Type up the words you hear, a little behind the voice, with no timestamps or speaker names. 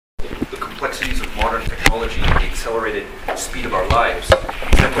complexities of modern technology and the accelerated speed of our lives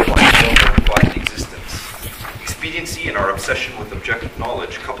exemplify our divided existence. Expediency and our obsession with objective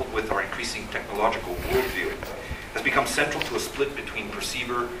knowledge, coupled with our increasing technological worldview, has become central to a split between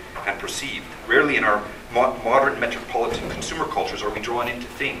perceiver and perceived. Rarely in our modern metropolitan consumer cultures are we drawn into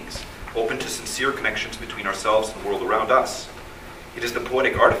things, open to sincere connections between ourselves and the world around us. It is the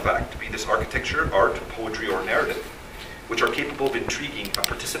poetic artifact, be this architecture, art, poetry, or narrative, which are capable of intriguing a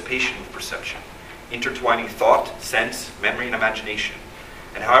participation with perception, intertwining thought, sense, memory, and imagination.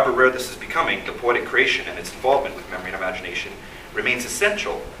 And however rare this is becoming, the poetic creation and its involvement with memory and imagination remains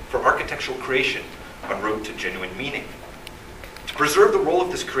essential for architectural creation en route to genuine meaning. To preserve the role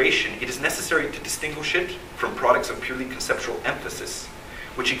of this creation, it is necessary to distinguish it from products of purely conceptual emphasis,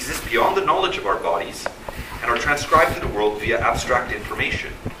 which exist beyond the knowledge of our bodies and are transcribed to the world via abstract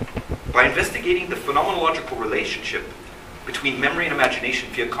information. By investigating the phenomenological relationship between memory and imagination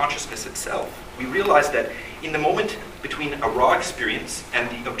via consciousness itself, we realize that in the moment between a raw experience and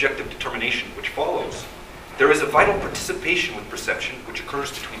the objective determination which follows, there is a vital participation with perception which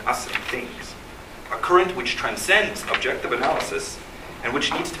occurs between us and things, a current which transcends objective analysis and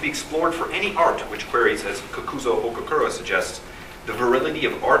which needs to be explored for any art which queries, as Kakuzo Okakura suggests, the virility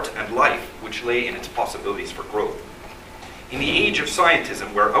of art and life which lay in its possibilities for growth. In the age of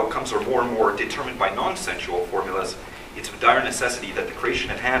scientism, where outcomes are more and more determined by non-sensual formulas, it's of dire necessity that the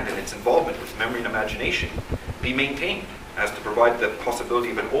creation at hand and its involvement with memory and imagination be maintained, as to provide the possibility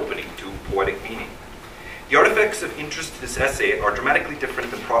of an opening to poetic meaning. The artifacts of interest to this essay are dramatically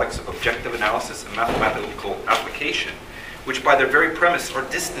different than products of objective analysis and mathematical application, which by their very premise are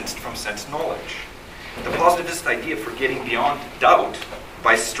distanced from sense knowledge. The positivist idea for getting beyond doubt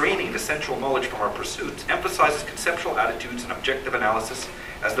by straining the central knowledge from our pursuits emphasizes conceptual attitudes and objective analysis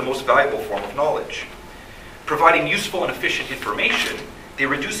as the most valuable form of knowledge. Providing useful and efficient information, they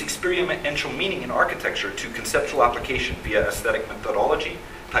reduce experiential meaning in architecture to conceptual application via aesthetic methodology,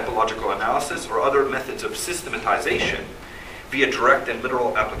 typological analysis, or other methods of systematization via direct and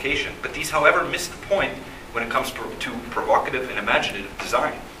literal application. But these, however, miss the point when it comes to provocative and imaginative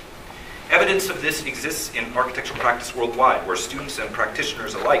design. Evidence of this exists in architectural practice worldwide, where students and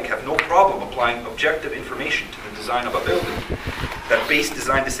practitioners alike have no problem applying objective information to the design of a building that base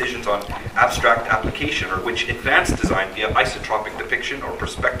design decisions on abstract application, or which advance design via isotropic depiction or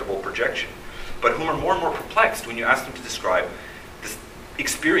perspectival projection, but whom are more and more perplexed when you ask them to describe the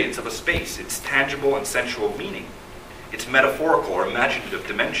experience of a space, its tangible and sensual meaning, its metaphorical or imaginative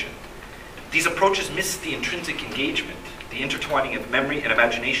dimension. These approaches miss the intrinsic engagement, the intertwining of memory and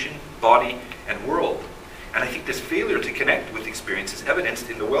imagination, body and world. And I think this failure to connect with experience is evidenced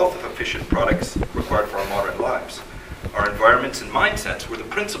in the wealth of efficient products required for our modern lives. Our environments and mindsets where the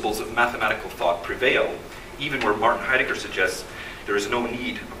principles of mathematical thought prevail, even where Martin Heidegger suggests there is no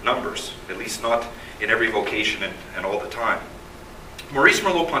need of numbers, at least not in every vocation and all the time. Maurice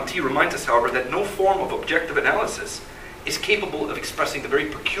Merleau-Ponty reminds us, however, that no form of objective analysis is capable of expressing the very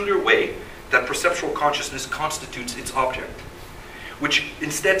peculiar way that perceptual consciousness constitutes its object, which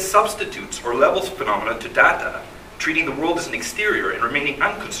instead substitutes or levels phenomena to data, treating the world as an exterior and remaining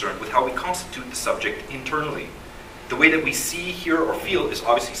unconcerned with how we constitute the subject internally. The way that we see, hear, or feel is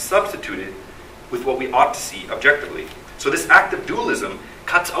obviously substituted with what we ought to see objectively. So this active dualism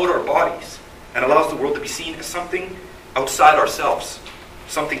cuts out our bodies and allows the world to be seen as something outside ourselves,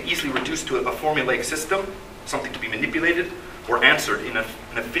 something easily reduced to a formulaic system, something to be manipulated or answered in an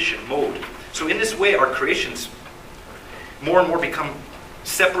efficient mode. So in this way, our creations more and more become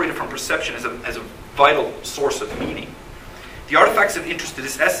separated from perception as a vital source of meaning. The artifacts of interest to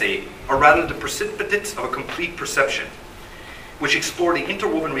this essay are rather the precipitates of a complete perception, which explore the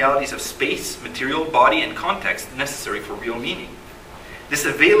interwoven realities of space, material, body, and context necessary for real meaning. This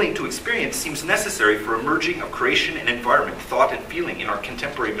availing to experience seems necessary for a merging of creation and environment, thought and feeling in our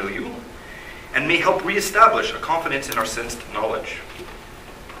contemporary milieu, and may help re-establish a confidence in our sensed knowledge.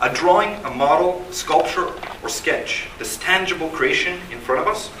 A drawing, a model, sculpture, or sketch, this tangible creation in front of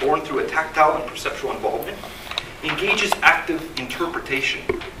us, born through a tactile and perceptual involvement, engages active interpretation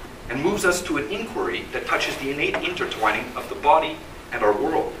and moves us to an inquiry that touches the innate intertwining of the body and our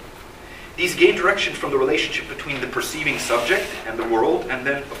world. These gain direction from the relationship between the perceiving subject and the world, and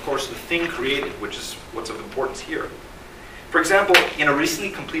then, of course, the thing created, which is what's of importance here. For example, in a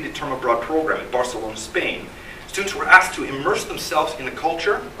recently completed term abroad program in Barcelona, Spain, students were asked to immerse themselves in the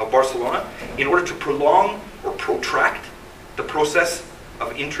culture of Barcelona in order to prolong or protract the process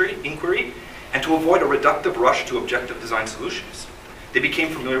of inquiry and to avoid a reductive rush to objective design solutions. They became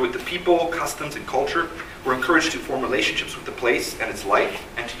familiar with the people, customs, and culture, were encouraged to form relationships with the place and its life,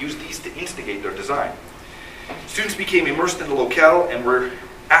 and to use these to instigate their design. Students became immersed in the locale and were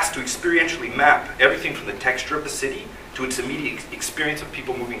asked to experientially map everything from the texture of the city to its immediate experience of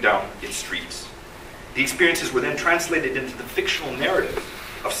people moving down its streets. The experiences were then translated into the fictional narrative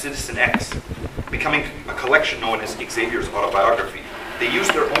of Citizen X, becoming a collection known as Xavier's autobiography. They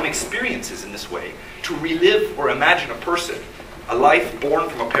used their own experiences in this way to relive or imagine a person, a life born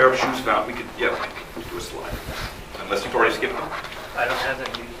from a pair of shoes found. We could, yeah, do a slide. Unless you've already skipped them. I don't have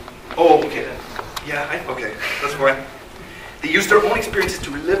any. Oh, okay. Yeah, okay, that's fine. They used their own experiences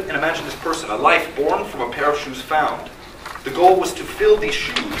to relive and imagine this person, a life born from a pair of shoes found. The goal was to fill these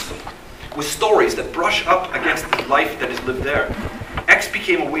shoes with stories that brush up against the life that is lived there. X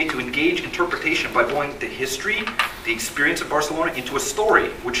became a way to engage interpretation by blowing the history, the experience of Barcelona into a story,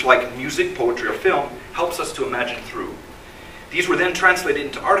 which, like music, poetry, or film, helps us to imagine through. These were then translated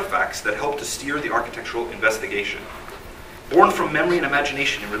into artifacts that help to steer the architectural investigation. Born from memory and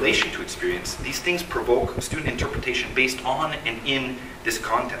imagination in relation to experience, these things provoke student interpretation based on and in this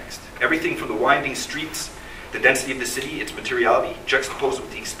context. Everything from the winding streets, the density of the city, its materiality, juxtaposed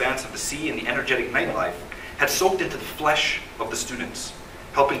with the expanse of the sea and the energetic nightlife, had soaked into the flesh of the students,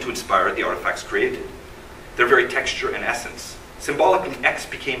 helping to inspire the artifacts created. Their very texture and essence. Symbolically, X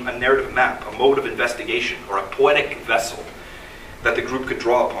became a narrative map, a mode of investigation, or a poetic vessel that the group could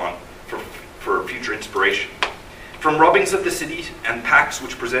draw upon for future inspiration. From rubbings of the city and packs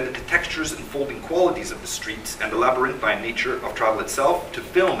which presented the textures and folding qualities of the streets and the labyrinthine nature of travel itself, to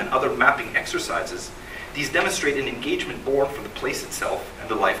film and other mapping exercises, these demonstrate an engagement born from the place itself and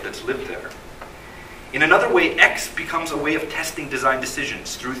the life that's lived there. In another way, X becomes a way of testing design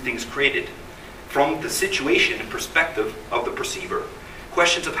decisions through things created, from the situation and perspective of the perceiver.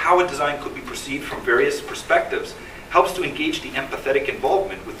 Questions of how a design could be perceived from various perspectives helps to engage the empathetic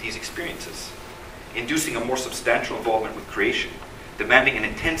involvement with these experiences, inducing a more substantial involvement with creation, demanding an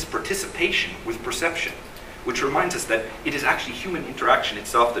intense participation with perception, which reminds us that it is actually human interaction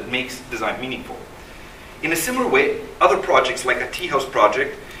itself that makes design meaningful. In a similar way, other projects like a tea house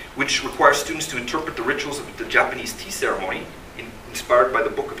project, which requires students to interpret the rituals of the Japanese tea ceremony, inspired by the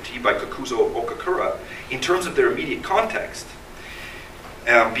Book of Tea by Kakuzo Okakura, in terms of their immediate context,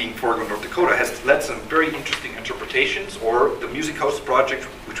 being Fargo, North Dakota, has led some very interesting interpretations. Or the Music House project,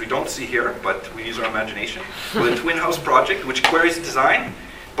 which we don't see here, but we use our imagination, or the Twin House project, which queries design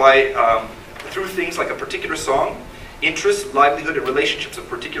by through things like a particular song, interest, livelihood, and relationships of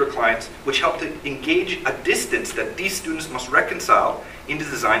particular clients, which help to engage a distance that these students must reconcile into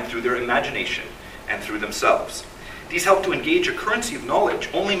design through their imagination and through themselves. These help to engage a currency of knowledge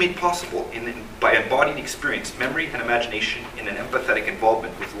only made possible by embodied experience, memory, and imagination in an empathetic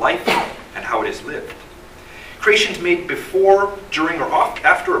involvement with life and how it is lived. Creations made before, during, or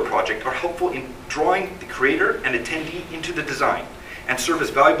after a project are helpful in drawing the creator and attendee into the design and serve as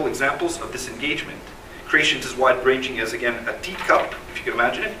valuable examples of this engagement. Creations as wide-ranging as, again, a teacup, if you can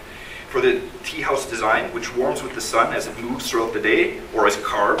imagine it, for the tea house design, which warms with the sun as it moves throughout the day, or is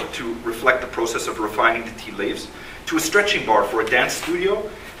carved to reflect the process of refining the tea leaves, to a stretching bar for a dance studio,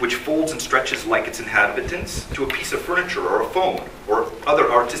 which folds and stretches like its inhabitants, to a piece of furniture or a phone, or other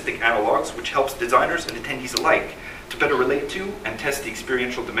artistic analogs, which helps designers and attendees alike to better relate to and test the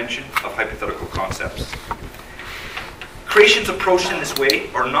experiential dimension of hypothetical concepts. Creations approached in this way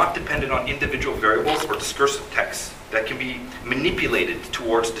are not dependent on individual variables or discursive texts that can be manipulated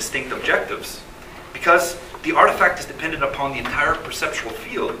towards distinct objectives, because the artifact is dependent upon the entire perceptual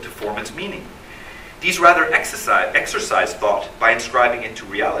field to form its meaning. These rather exercise thought by inscribing it to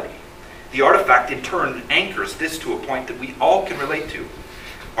reality. The artifact in turn anchors this to a point that we all can relate to,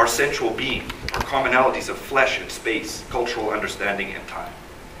 our sensual being, our commonalities of flesh and space, cultural understanding and time.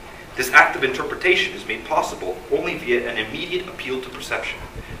 This act of interpretation is made possible only via an immediate appeal to perception,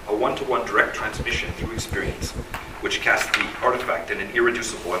 a one-to-one direct transmission through experience, which casts the artifact in an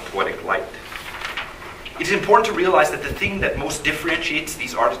irreducible and poetic light. It is important to realize that the thing that most differentiates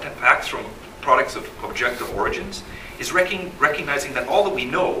these artifacts from products of objective origins is recognizing that all that we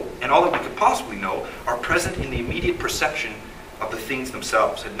know and all that we could possibly know are present in the immediate perception of the things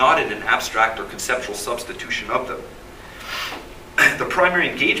themselves, and not in an abstract or conceptual substitution of them. The primary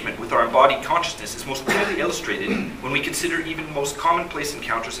engagement with our embodied consciousness is most clearly illustrated when we consider even most commonplace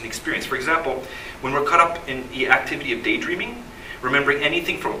encounters and experience. For example, when we're caught up in the activity of daydreaming, remembering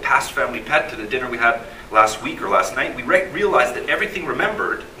anything from a past family pet to the dinner we had last week or last night, we realize that everything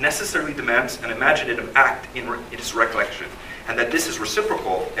remembered necessarily demands an imaginative act in its recollection, and that this is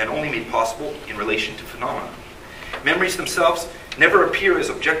reciprocal and only made possible in relation to phenomena. Memories themselves never appear as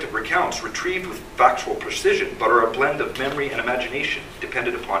objective recounts retrieved with factual precision, but are a blend of memory and imagination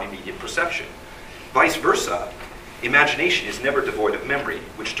dependent upon immediate perception. Vice versa, imagination is never devoid of memory,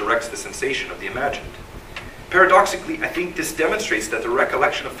 which directs the sensation of the imagined. Paradoxically, I think this demonstrates that the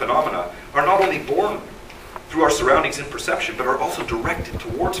recollection of phenomena are not only born through our surroundings in perception, but are also directed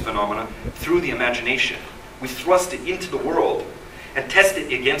towards phenomena through the imagination. We thrust it into the world and test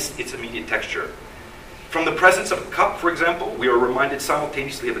it against its immediate texture. From the presence of a cup, for example, we are reminded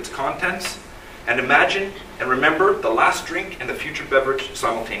simultaneously of its contents, and imagine and remember the last drink and the future beverage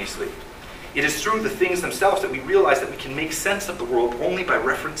simultaneously. It is through the things themselves that we realize that we can make sense of the world only by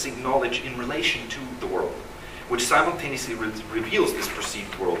referencing knowledge in relation to the world, which simultaneously reveals this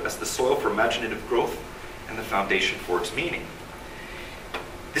perceived world as the soil for imaginative growth and the foundation for its meaning.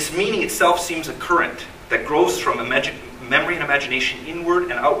 This meaning itself seems a current that grows from memory and imagination inward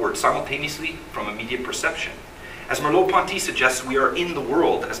and outward simultaneously from immediate perception. As Merleau-Ponty suggests, we are in the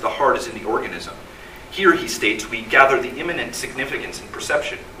world as the heart is in the organism. Here, he states, we gather the immanent significance in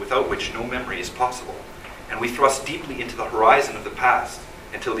perception, without which no memory is possible, and we thrust deeply into the horizon of the past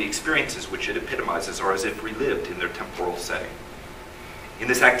until the experiences which it epitomizes are as if relived in their temporal setting. In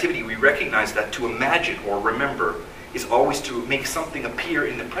this activity, we recognize that to imagine or remember is always to make something appear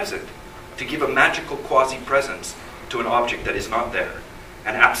in the present, to give a magical quasi-presence to an object that is not there,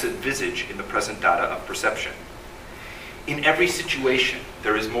 an absent visage in the present data of perception. In every situation,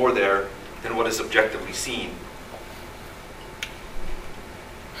 there is more there than what is objectively seen.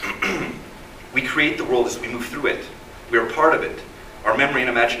 We create the world as we move through it. We are part of it. Our memory and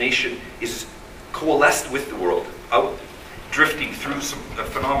imagination is coalesced with the world, out drifting through some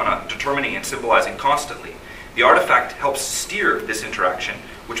phenomena, determining and symbolizing constantly. The artifact helps steer this interaction,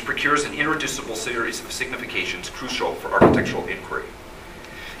 which procures an irreducible series of significations crucial for architectural inquiry.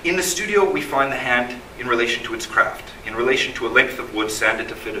 In the studio, we find the hand in relation to its craft, in relation to a length of wood sanded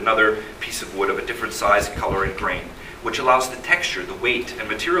to fit another piece of wood of a different size, color, and grain, which allows the texture, the weight, and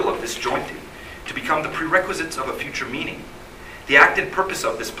material of this jointing to become the prerequisites of a future meaning. The act and purpose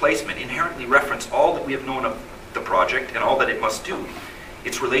of this placement inherently reference all that we have known of the project and all that it must do,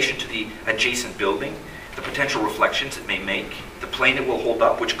 its relation to the adjacent building, the potential reflections it may make, the plane it will hold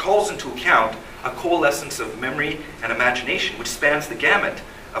up, which calls into account a coalescence of memory and imagination which spans the gamut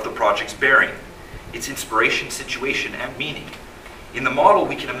of the project's bearing, its inspiration, situation, and meaning. In the model,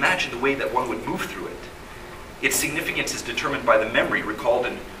 we can imagine the way that one would move through it. Its significance is determined by the memory recalled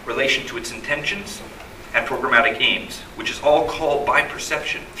in relation to its intentions and programmatic aims, which is all called by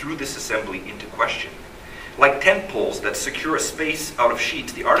perception through this assembly into question. Like tent poles that secure a space out of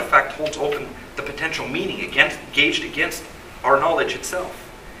sheets, the artifact holds open the potential meaning gauged against our knowledge itself.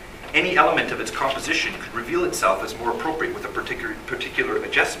 Any element of its composition could reveal itself as more appropriate with a particular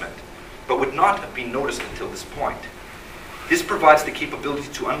adjustment, but would not have been noticed until this point. This provides the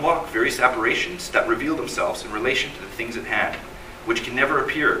capability to unlock various aberrations that reveal themselves in relation to the things at hand, which can never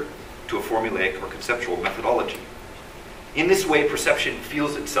appear to a formulaic or conceptual methodology. In this way, perception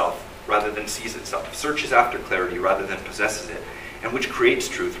feels itself rather than sees itself, searches after clarity rather than possesses it, and which creates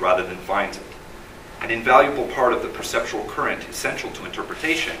truth rather than finds it. An invaluable part of the perceptual current essential to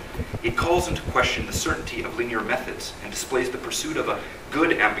interpretation, it calls into question the certainty of linear methods and displays the pursuit of a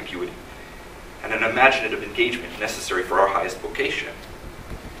good ambiguity and an imaginative engagement necessary for our highest vocation.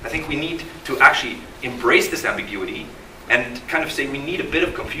 I think we need to actually embrace this ambiguity and kind of say we need a bit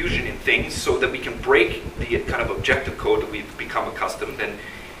of confusion in things so that we can break the kind of objective code that we've become accustomed and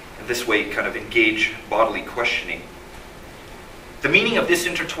this way kind of engage bodily questioning. The meaning of this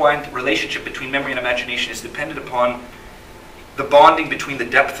intertwined relationship between memory and imagination is dependent upon the bonding between the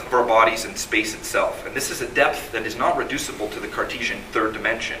depth of our bodies and space itself. And this is a depth that is not reducible to the Cartesian third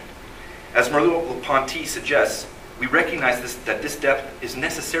dimension. As Merleau-Ponty suggests, we recognize that this depth is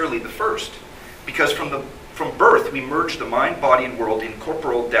necessarily the first, because from birth we merge the mind, body, and world in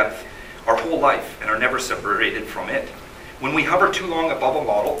corporal depth our whole life and are never separated from it. When we hover too long above a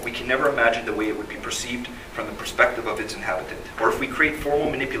model, we can never imagine the way it would be perceived from the perspective of its inhabitant. Or if we create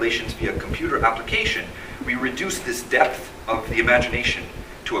formal manipulations via computer application, we reduce this depth of the imagination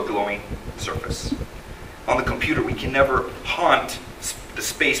to a glowing surface. On the computer, we can never haunt the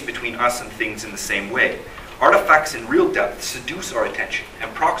space between us and things in the same way. Artifacts in real depth seduce our attention and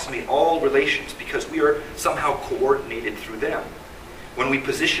approximate all relations because we are somehow coordinated through them. When we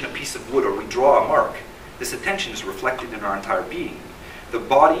position a piece of wood or we draw a mark, this attention is reflected in our entire being. The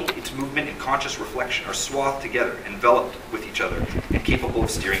body, its movement, and conscious reflection are swathed together, enveloped with each other, and capable of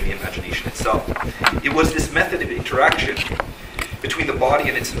steering the imagination itself. It was this method of interaction between the body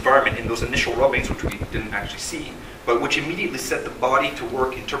and its environment in those initial rubbings, which we didn't actually see, but which immediately set the body to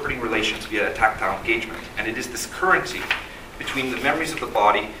work interpreting relations via a tactile engagement. And it is this currency between the memories of the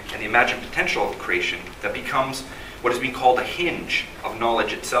body and the imagined potential of creation that becomes what is being called a hinge of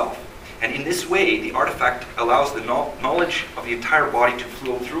knowledge itself. And in this way, the artifact allows the knowledge of the entire body to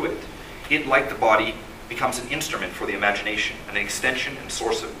flow through it. It, like the body, becomes an instrument for the imagination, an extension and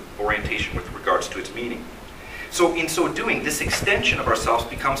source of orientation with regards to its meaning. So in so doing, this extension of ourselves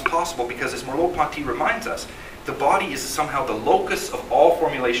becomes possible because, as Merleau-Ponty reminds us, the body is somehow the locus of all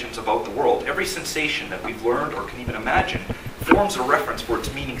formulations about the world. Every sensation that we've learned or can even imagine forms a reference for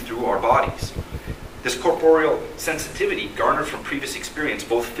its meaning through our bodies. This corporeal sensitivity, garnered from previous experience,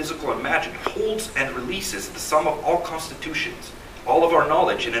 both physical and imagined, holds and releases the sum of all constitutions, all of our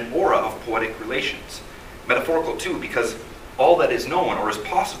knowledge, in an aura of poetic relations. Metaphorical too, because all that is known or is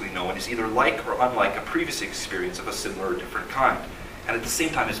possibly known is either like or unlike a previous experience of a similar or different kind. And at the same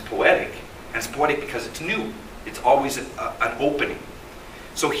time is poetic, and it's poetic because it's new. It's always an opening.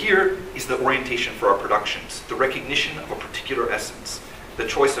 So here is the orientation for our productions, the recognition of a particular essence, the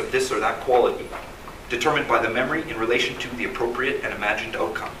choice of this or that quality, determined by the memory in relation to the appropriate and imagined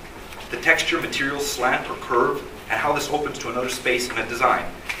outcome. The texture, material, slant, or curve, and how this opens to another space in a design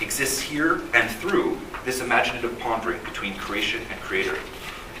exists here and through this imaginative pondering between creation and creator.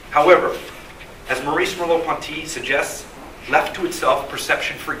 However, as Maurice Merleau-Ponty suggests, left to itself,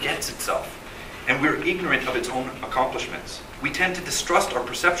 perception forgets itself, and we're ignorant of its own accomplishments. We tend to distrust our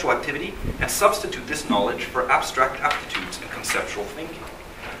perceptual activity and substitute this knowledge for abstract aptitudes and conceptual thinking.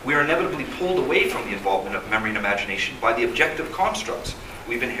 We are inevitably pulled away from the involvement of memory and imagination by the objective constructs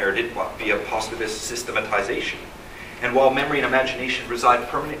we've inherited via positivist systematization. And while memory and imagination reside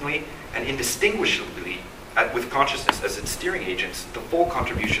permanently and indistinguishably with consciousness as its steering agents, the full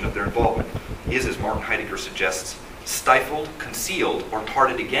contribution of their involvement is, as Martin Heidegger suggests, stifled, concealed, or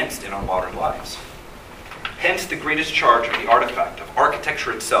parted against in our modern lives. Hence, the greatest charge of the artifact, of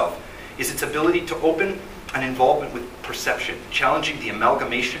architecture itself, is its ability to open an involvement with perception, challenging the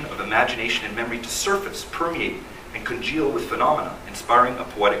amalgamation of imagination and memory to surface, permeate, and congeal with phenomena, inspiring a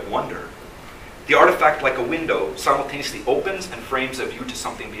poetic wonder. The artifact, like a window, simultaneously opens and frames a view to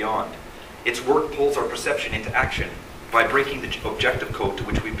something beyond. Its work pulls our perception into action by breaking the objective code to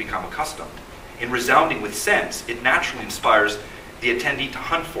which we've become accustomed. In resounding with sense, it naturally inspires the attendee to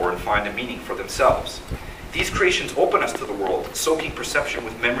hunt for and find a meaning for themselves. These creations open us to the world, soaking perception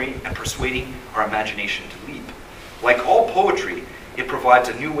with memory and persuading our imagination to leap. Like all poetry, it provides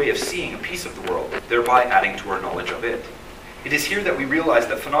a new way of seeing a piece of the world, thereby adding to our knowledge of it. It is here that we realize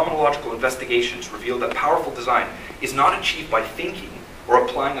that phenomenological investigations reveal that powerful design is not achieved by thinking or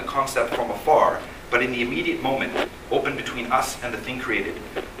applying a concept from afar, but in the immediate moment, open between us and the thing created,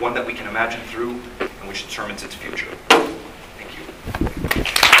 one that we can imagine through and which determines its future. Thank you.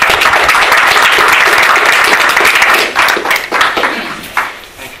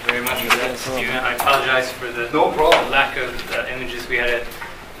 Thank you very much for that, Stephen. I apologize for the lack of images. We had a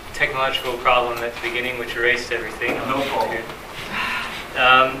technological problem at the beginning which erased everything. No problem.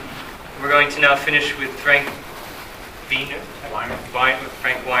 We're going to now finish with Frank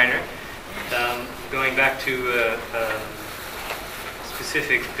Weiner. Going back to a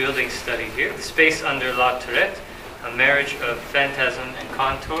specific building study here, the space under La Tourette, a marriage of phantasm and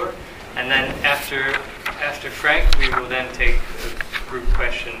contour, and then after Frank, we will then take group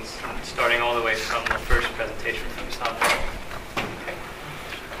questions, starting all the way from the first presentation from Sandra. Okay.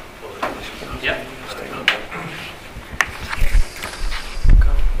 Yeah.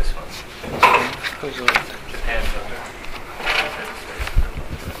 This one. Japan.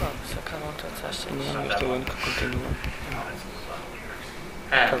 No, estoy bueno que continúe.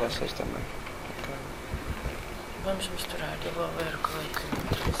 Para vocês também. Vamos misturar, eu vou ver qual é que me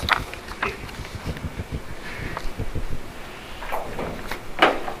interessa.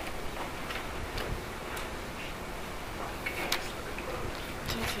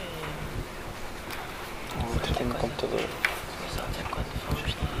 Aqui no computador. Mas até quando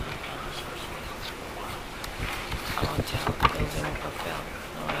fomos lá ao hotel, eles deu um papel,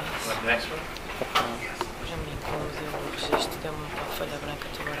 não é isso? What, next one? Já me incluiu o registro, deu-me uma folha branca,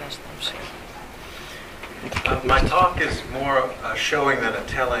 tu guardaste, não sei. My talk is more showing than a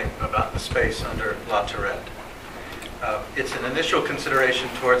telling about the space under La Tourette. It's an initial consideration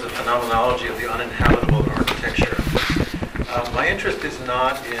towards the phenomenology of the uninhabitable in architecture. My interest is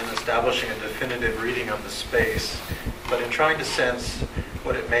not in establishing a definitive reading of the space, but in trying to sense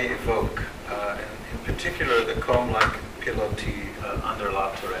what it may evoke, in particular the comb-like pilotis under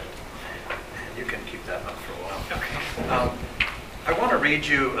La Tourette. And you can keep that up for a while. Okay. I want to read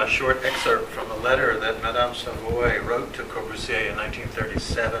you a short excerpt from a letter that Madame Savoy wrote to Corbusier in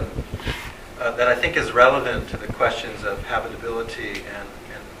 1937 that I think is relevant to the questions of habitability and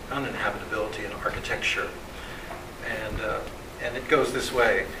uninhabitability in architecture. And it goes this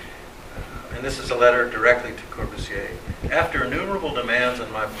way, and this is a letter directly to Corbusier. After innumerable demands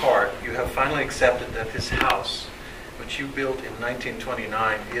on my part, you have finally accepted that this house, which you built in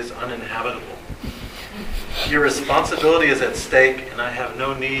 1929, is uninhabitable. Your responsibility is at stake, and I have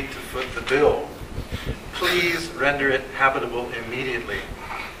no need to foot the bill. Please render it habitable immediately.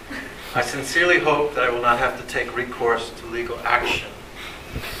 I sincerely hope that I will not have to take recourse to legal action.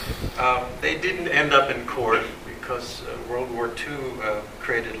 They didn't end up in court because World War II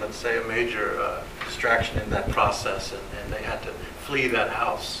created, let's say, a major distraction in that process, and they had to flee that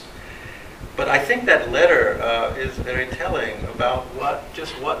house. But I think that letter is very telling about what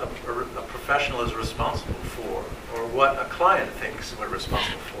a professional is responsible for, or what a client thinks we're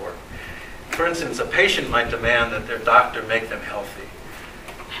responsible for. For instance, a patient might demand that their doctor make them healthy,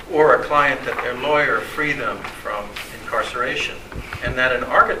 or a client that their lawyer free them from incarceration, and that an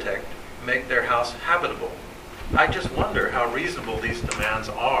architect make their house habitable. I just wonder how reasonable these demands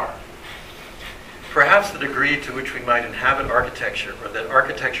are. Perhaps the degree to which we might inhabit architecture, or that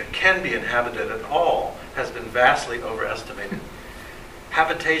architecture can be inhabited at all, has been vastly overestimated.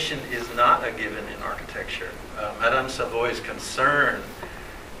 Habitation is not a given in architecture. Madame Savoy's concern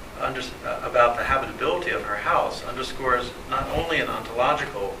about the habitability of her house underscores not only an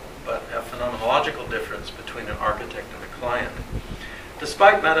ontological, but a phenomenological difference between an architect and a client.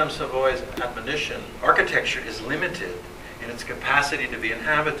 Despite Madame Savoy's admonition, architecture is limited in its capacity to be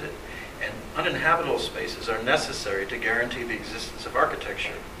inhabited, and uninhabitable spaces are necessary to guarantee the existence of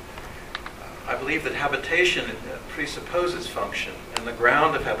architecture. I believe that habitation presupposes function, and the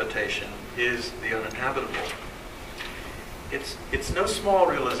ground of habitation is the uninhabitable. It's no small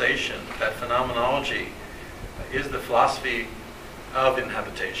realization that phenomenology is the philosophy of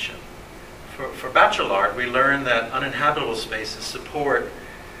inhabitation. For Bachelard, we learn that uninhabitable spaces support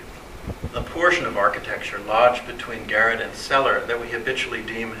the portion of architecture lodged between garret and cellar that we habitually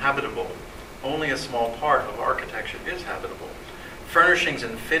deem habitable. Only a small part of architecture is habitable. Furnishings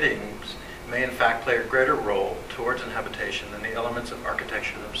and fittings may in fact play a greater role towards inhabitation than the elements of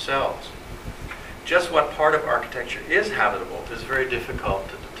architecture themselves. Just what part of architecture is habitable is very difficult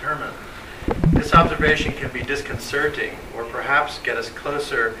to determine. This observation can be disconcerting, or perhaps get us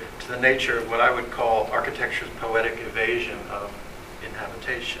closer to the nature of what I would call architecture's poetic evasion of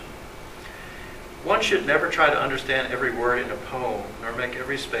inhabitation. One should never try to understand every word in a poem, nor make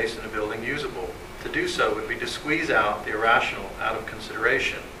every space in a building usable. To do so would be to squeeze out the irrational out of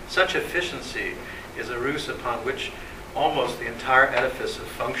consideration. Such efficiency is a ruse upon which almost the entire edifice of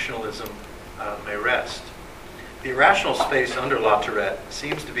functionalism may rest. The irrational space under La Tourette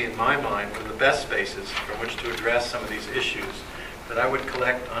seems to be, in my mind, one of the best spaces from which to address some of these issues that I would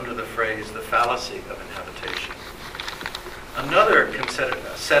collect under the phrase, the fallacy of inhabitation. Another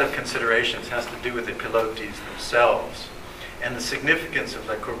set of considerations has to do with the pilotis themselves and the significance of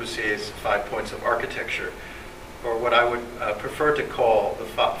Le Corbusier's 5 points of architecture, or what I would prefer to call the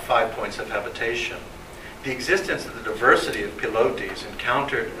 5 points of habitation. The existence of the diversity of pilotis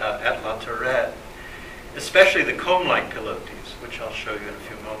encountered at La Tourette, especially the comb-like pilotis, which I'll show you in a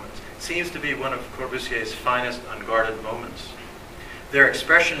few moments, seems to be one of Corbusier's finest unguarded moments. Their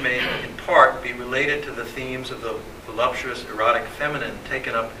expression may, in part, be related to the themes of the voluptuous, erotic feminine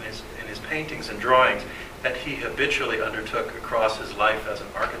taken up in his paintings and drawings that he habitually undertook across his life as an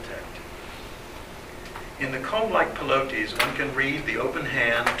architect. In the comb-like pilotis, one can read the open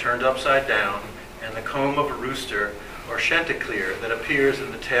hand turned upside down and the comb of a rooster or chanticleer that appears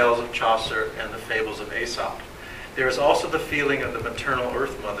in the tales of Chaucer and the fables of Aesop. There is also the feeling of the maternal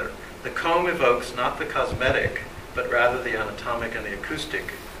earth mother. The comb evokes not the cosmetic, but rather the anatomic and the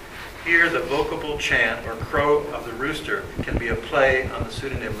acoustic. Here, the vocable chant or crow of the rooster can be a play on the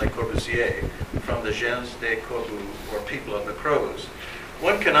pseudonym Le Corbusier from the gens des corbeaux, or people of the crows.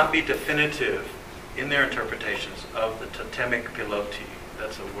 One cannot be definitive in their interpretations of the totemic piloti,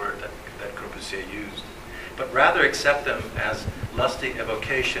 that's a word that Corbusier used, but rather accept them as lusty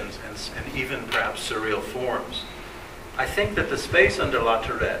evocations and even perhaps surreal forms. I think that the space under La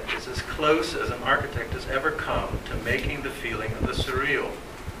Tourette is as close as an architect has ever come to making the feeling of the surreal,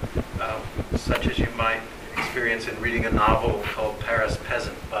 such as you might experience in reading a novel called Paris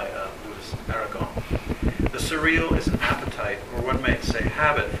Peasant by Louis Aragon. The surreal is an appetite, or one might say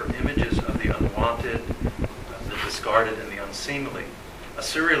habit, for images of the unwanted, the discarded, and the unseemly. A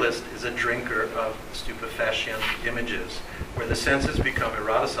surrealist is a drinker of stupefacient images, where the senses become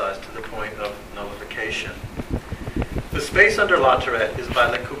eroticized to the point of nullification. The space under La Tourette is, by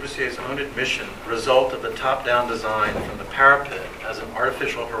Le Corbusier's own admission, a result of the top-down design from the parapet as an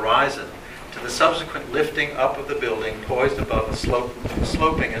artificial horizon to the subsequent lifting up of the building poised above a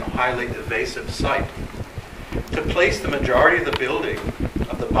sloping and highly evasive site. To place the majority of the building,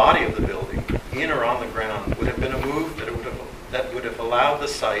 of the body of the building, in or on the ground would have been a move that would have allowed the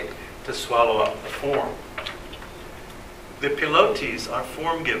site to swallow up the form. The pilotis are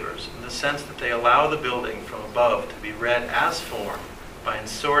form givers in the sense that they allow the building from above to be read as form by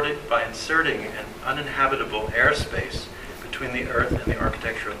inserting an uninhabitable airspace between the earth and the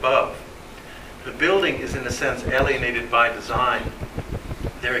architecture above. The building is in a sense alienated by design.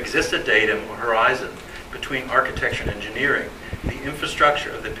 There exists a datum or horizon between architecture and engineering, the infrastructure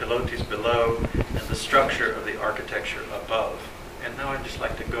of the pilotis below and the structure of the architecture above. And now I'd just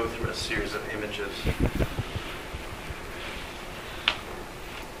like to go through a series of images.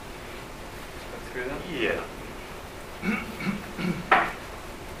 Through them? Yeah.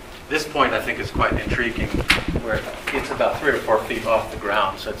 This point I think is quite intriguing, where it's about 3 or 4 feet off the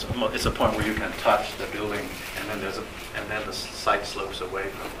ground, so it's a point where you can touch the building, and then the site slopes away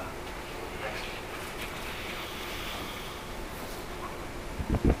from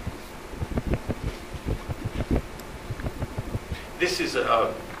that. This is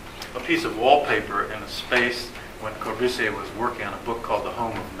a piece of wallpaper in a space when Corbusier was working on a book called The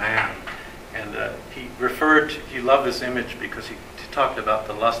Home of Man. And he loved this image because he talked about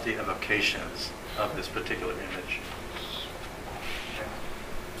the lusty evocations of this particular image.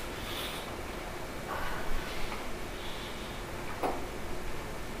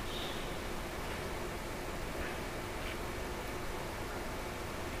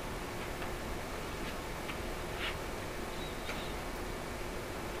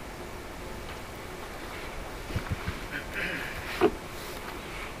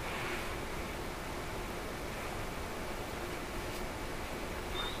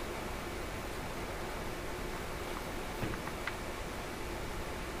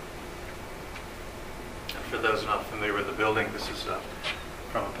 For those not familiar with the building, this is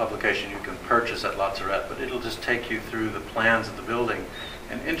from a publication you can purchase at La Tourette, but it'll just take you through the plans of the building.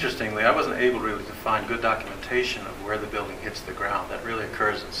 And interestingly, I wasn't able really to find good documentation of where the building hits the ground. That really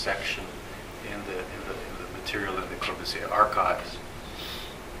occurs in section in the material in the Corbusier archives.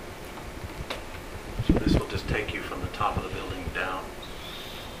 So this will just take you from the top of the building down.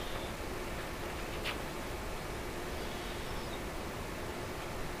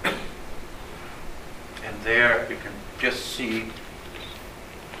 And there you can just see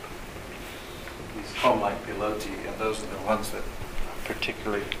these home-like piloti, and those are the ones that I'm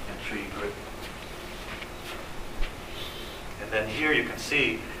particularly intrigued with. And then here you can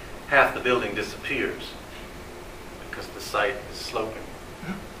see half the building disappears because the site is sloping.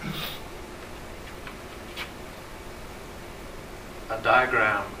 A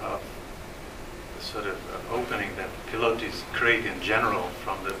diagram of the sort of opening that pilotis create in general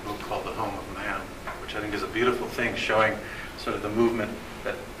from the book called The Home of Man, which I think is a beautiful thing, showing sort of the movement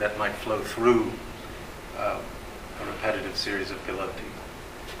that might flow through a repetitive series of piloti.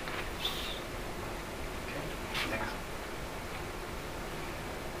 Okay, next.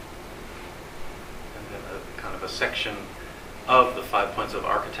 And then a kind of a section of the 5 points of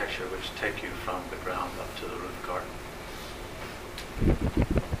architecture which take you from the ground up to the roof garden.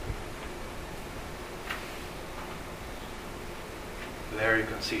 There you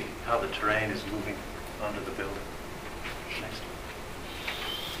can see how the terrain is moving under the building. Next.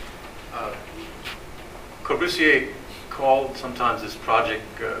 Corbusier called sometimes this project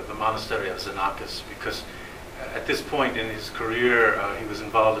the Monastery of Xenakis because at this point in his career he was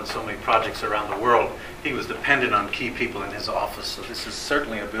involved in so many projects around the world. He was dependent on key people in his office, so this is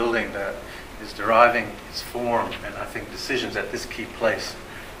certainly a building that is deriving its form, and I think decisions at this key place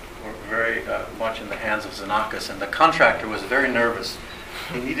were very much in the hands of Xenakis, and the contractor was very nervous.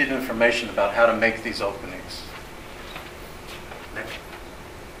 He needed information about how to make these openings. Next.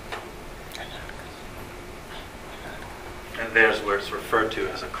 And there's where it's referred to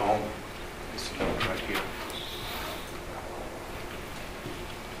as a comb. This note right here.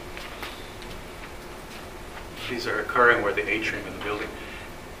 These are occurring where the atrium in the building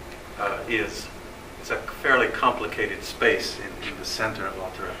is. It's a fairly complicated space in the center of La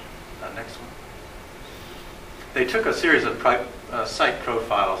Tourette. Next one. They took a series of site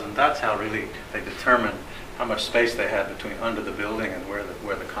profiles, and that's how really they determined how much space they had between under the building and where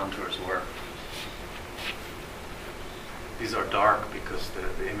the contours were. These are dark because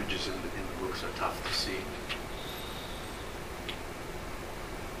the images in the books are tough to see.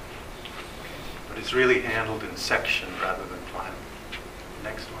 But it's really handled in section rather than plan.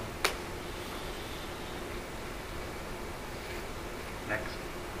 Next one. Next.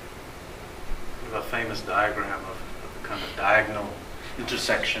 We have a famous diagram of the kind of diagonal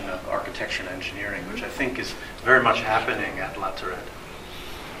intersection of architecture and engineering, which I think is very much happening at La Tourette.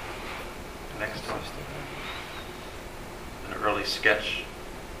 Next one. An early sketch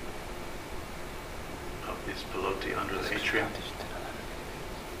of this piloti under the atrium.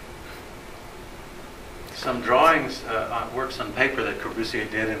 some drawings, works on paper that Corbusier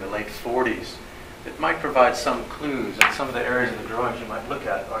did in the late 40s that might provide some clues. And some of the areas of the drawings you might look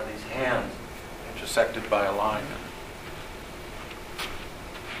at are these hands intersected by a line.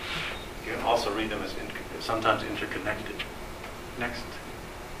 You can also read them as sometimes interconnected. Next.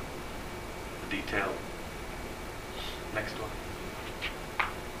 The detail. Next one.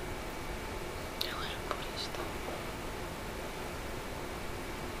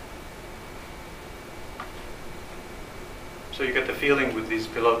 So you get the feeling with these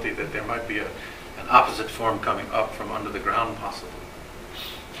piloti that there might be an opposite form coming up from under the ground, possibly.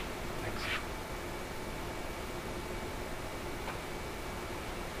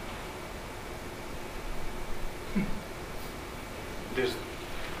 Next. There's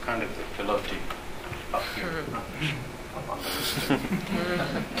kind of the piloti up here, up on the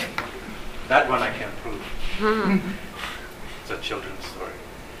That one I can't prove. It's a children's story.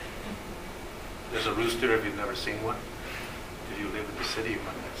 There's a rooster, if you've never seen one. If you live in the city, you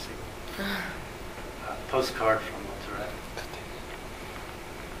might not see one. Postcard from Montserrat.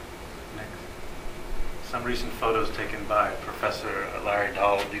 Next. Some recent photos taken by Professor Larry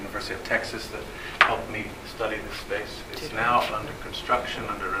Dahl at the University of Texas that helped me study this space. It's now under construction,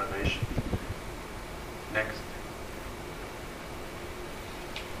 under renovation. Next.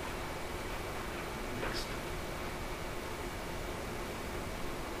 Next.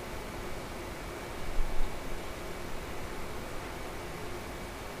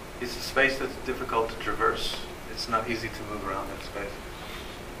 It's a space that's difficult to traverse. It's not easy to move around that space.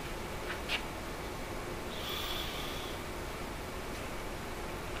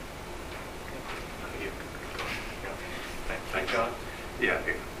 Thank God. Yeah,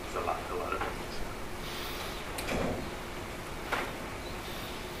 it's a lot of things.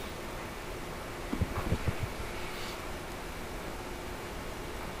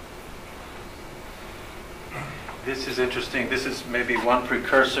 This is interesting. This is maybe one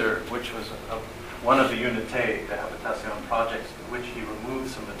precursor, which was one of the Unité, the Habitation projects, in which he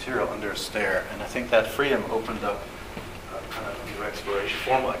removed some material under a stair. And I think that freedom opened up kind of a new exploration,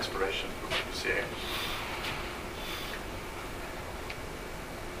 formal exploration for Corbusier.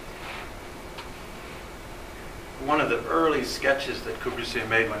 One of the early sketches that Corbusier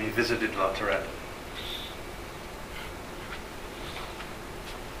made when he visited La Tourette.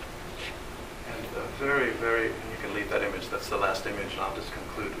 Very, very, and you can leave that image, that's the last image, and I'll just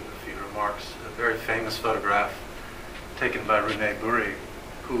conclude with a few remarks. A very famous photograph taken by René Burri,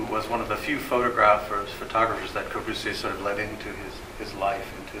 who was one of the few photographers that Corbusier sort of let into his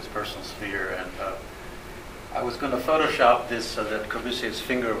life, into his personal sphere. And I was going to Photoshop this so that Corbusier's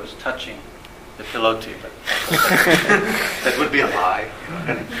finger was touching the piloti, but that would be a lie. You know?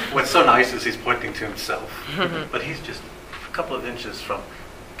 And what's so nice is he's pointing to himself, but he's just a couple of inches from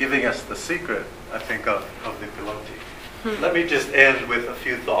giving us the secret, I think, of the piloti. Let me just end with a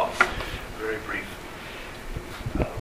few thoughts, very brief.